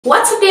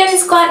What's up D&D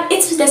Squad,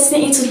 it's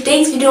Destiny. In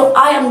today's video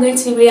I am going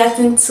to be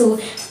reacting to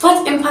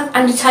What Impact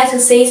and the title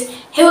says.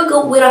 Here we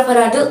go, without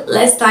further ado,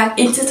 let's dive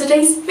into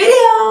today's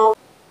video.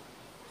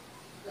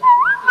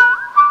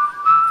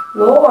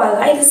 Whoa, I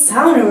like the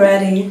sound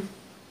already.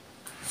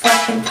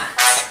 What Impact.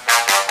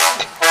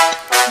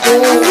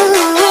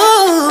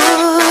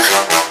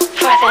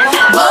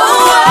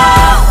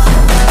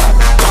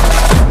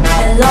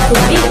 I love the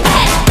beat.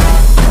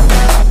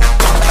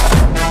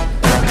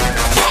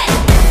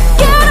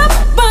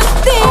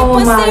 Oh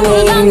my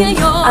name.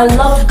 I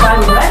love the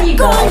vibe already,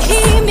 guys.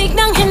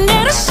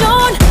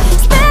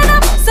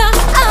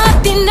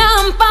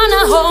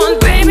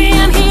 Baby,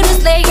 I'm here to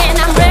stay and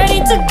I'm ready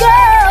to go.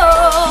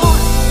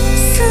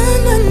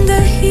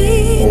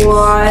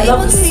 Wow, I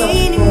love the soft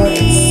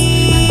voice.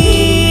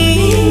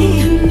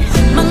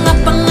 Mga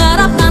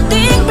pangarap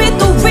nating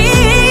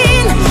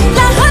bituin,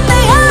 lahat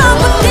ay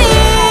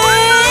abutin.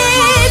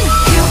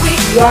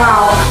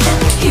 Wow,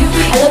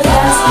 I love the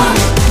dancing.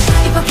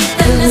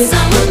 Ipakita na sa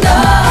mundo.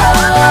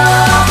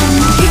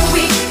 Here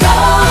we go,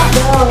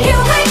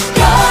 here we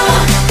go.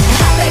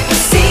 Lahat ay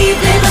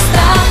posible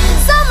basta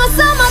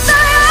sama-sama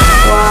tayo.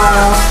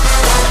 Wow,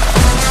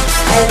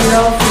 I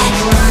love the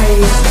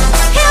vibe.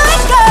 Here we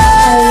go.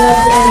 I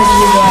love the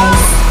energy,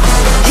 guys.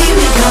 Here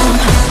we go,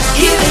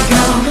 here we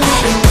go.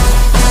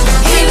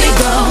 Here we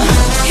go,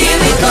 here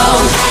we go.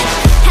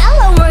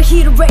 Hello, we're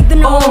here to break the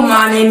norm. Oh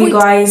my name, you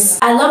guys.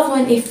 I love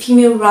when a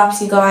female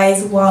raps, you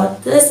guys. Wow,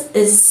 this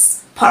is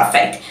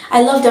perfect.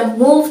 I love the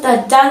move,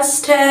 the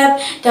dance step,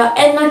 the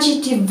energy,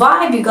 the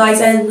vibe, you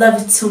guys. I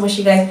love it so much,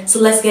 you guys. So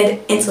let's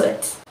get into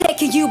it.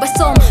 Take you by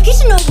storm. You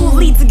should know who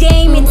leads the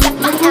game. It's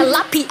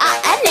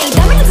F-I-L-I-P-I-N-A.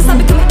 Diamonds is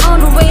something coming on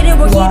the radar.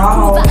 We're here to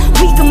prove that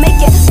we can make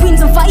it.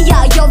 Queens on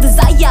fire, your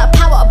desire,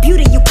 power,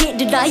 beauty, you can't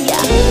deny ya.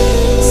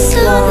 Sa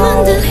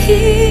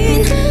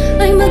mandalhin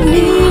ay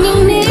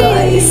magniningning.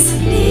 Guys,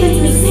 this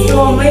is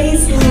so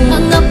amazing.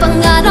 Mga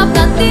pangarap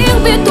nating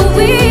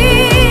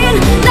bituin,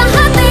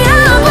 lahat ay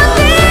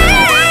abutin.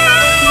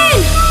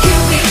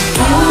 Here we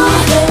go,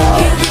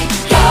 here we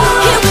go,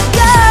 here we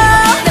go.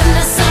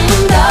 Tanda sa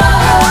mundo.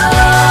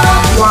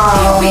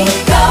 Wow, Here we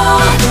go.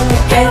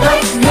 I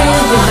like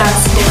really the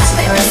dance steps,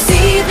 Ay guys.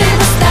 posible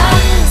basta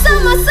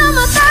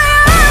sama-sama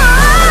tayo.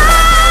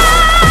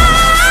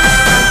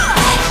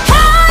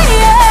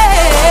 Hey, yeah.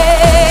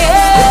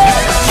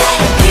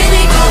 Here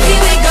we go,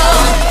 here we go,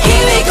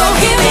 here we go,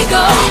 here we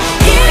go,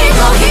 here we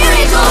go, here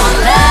we go.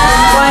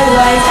 Why,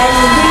 guys, I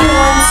really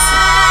want.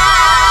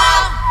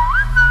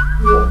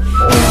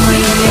 Oh my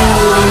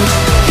god.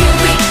 Here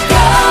we go,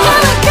 here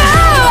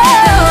we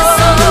go.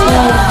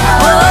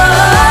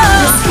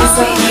 This is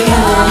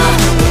amazing.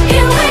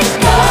 Here we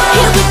go,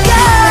 here we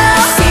go.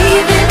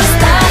 Posible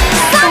basta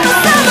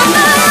sama-sama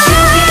tayo.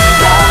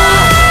 Here we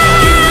go,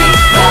 here we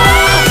go.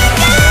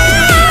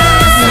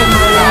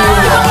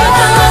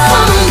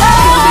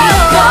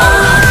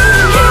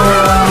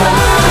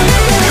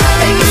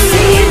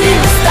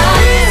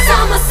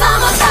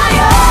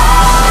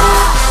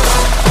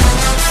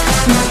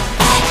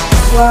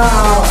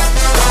 Wow.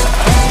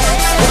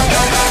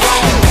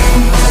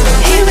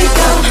 Here we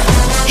go,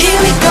 here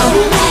we go,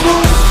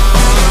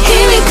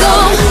 here we go,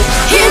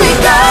 here we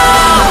go.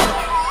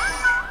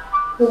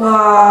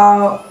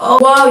 Wow. Oh,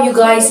 wow, you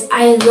guys,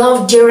 I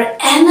love their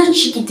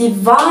energy, the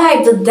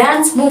vibe, the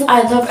dance move.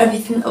 I love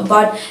everything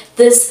about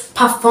this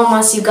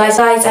performance, you guys.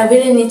 I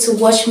really need to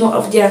watch more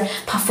of their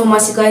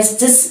performance, you guys.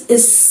 This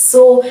is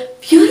so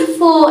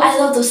beautiful. I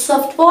love the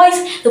soft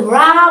voice, the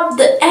rap,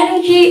 the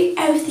energy,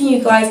 everything,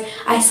 you guys.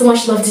 I so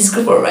much love this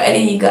group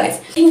already, you guys.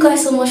 Thank you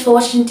guys so much for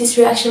watching this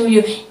reaction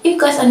video. If you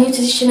guys are new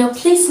to this channel,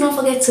 please don't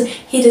forget to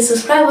hit the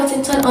subscribe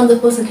button, turn on the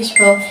post notification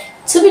bell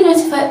to be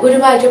notified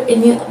whenever I drop a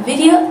new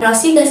video. And I'll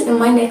see you guys in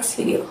my next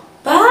video.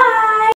 Bye.